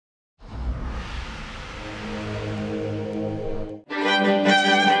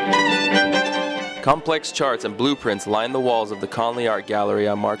Complex charts and blueprints line the walls of the Conley Art Gallery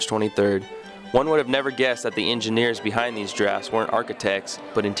on March 23rd. One would have never guessed that the engineers behind these drafts weren't architects,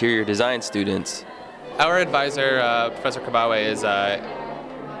 but interior design students. Our advisor, Professor Kabawe,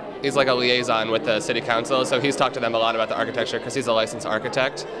 is like a liaison with the city council, so he's talked to them a lot about the architecture because he's a licensed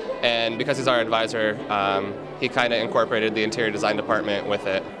architect, and because he's our advisor, he kind of incorporated the interior design department with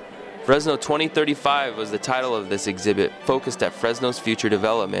it. Fresno 2035 was the title of this exhibit, focused at Fresno's future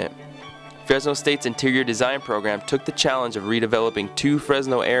development. Fresno State's interior design program took the challenge of redeveloping 2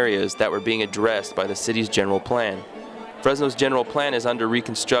 Fresno areas that were being addressed by the city's general plan. Fresno's general plan is under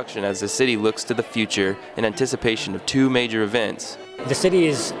reconstruction as the city looks to the future in anticipation of 2 major events. The city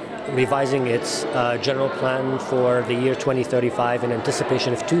is revising its general plan for the year 2035 in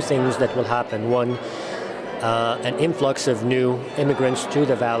anticipation of 2 things that will happen. One, an influx of new immigrants to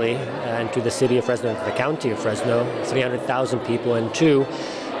the valley and to the city of Fresno and to the county of Fresno, 300,000 people, and 2,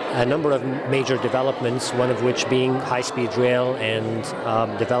 a number of major developments, one of which being high-speed rail and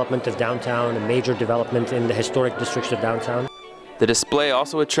development of downtown, a major development in the historic districts of downtown. The display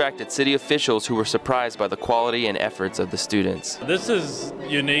also attracted city officials who were surprised by the quality and efforts of the students. This is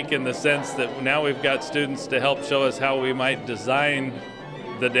unique in the sense that now we've got students to help show us how we might design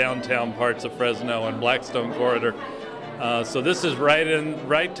the downtown parts of Fresno and Blackstone Corridor. So this is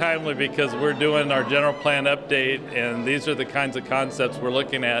right timely because we're doing our general plan update, and these are the kinds of concepts we're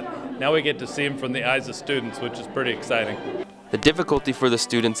looking at. Now we get to see them from the eyes of students, which is pretty exciting. The difficulty for the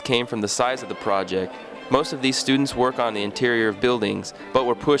students came from the size of the project. Most of these students work on the interior of buildings, but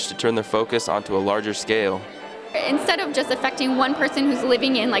were pushed to turn their focus onto a larger scale. Instead of just affecting one person who's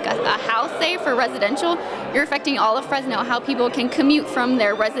living in like a house, say, for residential, you're affecting all of Fresno, how people can commute from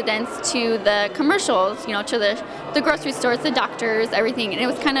their residence to the commercials, you know, to the grocery stores, the doctors, everything. And it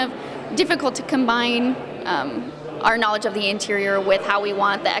was kind of difficult to combine our knowledge of the interior with how we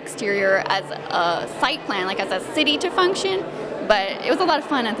want the exterior as a site plan, like as a city to function. But it was a lot of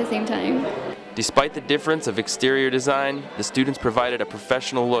fun at the same time. Despite the difference of exterior design, the students provided a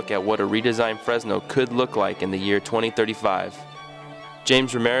professional look at what a redesigned Fresno could look like in the year 2035.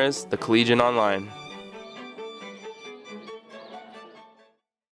 James Ramirez, The Collegian Online.